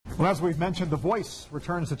Well, as we've mentioned, The Voice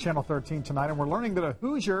returns to Channel 13 tonight, and we're learning that a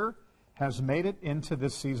Hoosier has made it into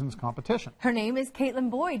this season's competition. Her name is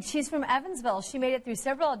Caitlin Boyd. She's from Evansville. She made it through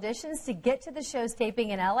several auditions to get to the show's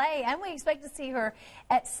taping in L.A., and we expect to see her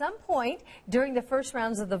at some point during the first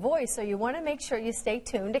rounds of The Voice, so you want to make sure you stay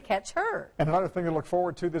tuned to catch her. And another thing to look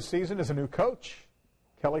forward to this season is a new coach,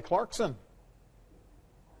 Kelly Clarkson.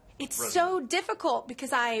 It's so difficult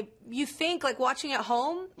because you think, like, watching at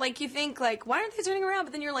home, like, you think, like, why aren't they turning around?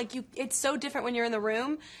 But then you're like, it's so different when you're in the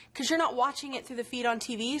room because you're not watching it through the feed on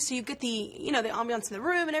TV. So you get the, the ambiance in the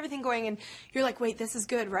room and everything going, and you're like, wait, this is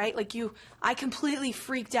good, right? Like, I completely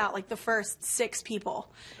freaked out, like, the first 6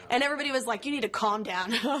 people. And everybody was like, you need to calm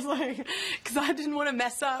down. I was like, because I didn't want to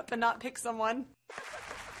mess up and not pick someone.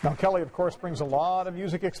 Now, Kelly, of course, brings a lot of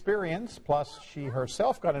music experience, plus she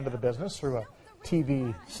herself got into the business through a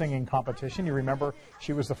TV singing competition. You remember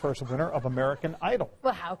she was the first winner of American Idol.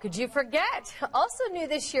 Well, how could you forget? Also new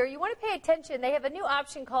this year, you want to pay attention. They have a new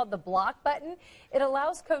option called the block button. It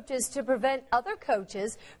allows coaches to prevent other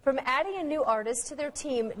coaches from adding a new artist to their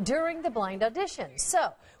team during the blind audition. So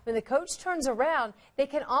when the coach turns around, they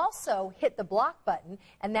can also hit the block button,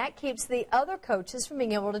 and that keeps the other coaches from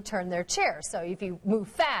being able to turn their chair. So if you move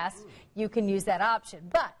fast, you can use that option.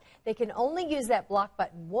 But they can only use that block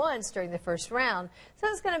button once during the first round. So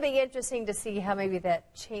it's going to be interesting to see how maybe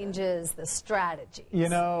that changes the strategy. You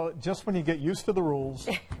know, just when you get used to the rules,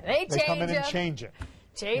 they come in and change it.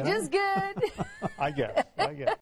 Change is good. I guess.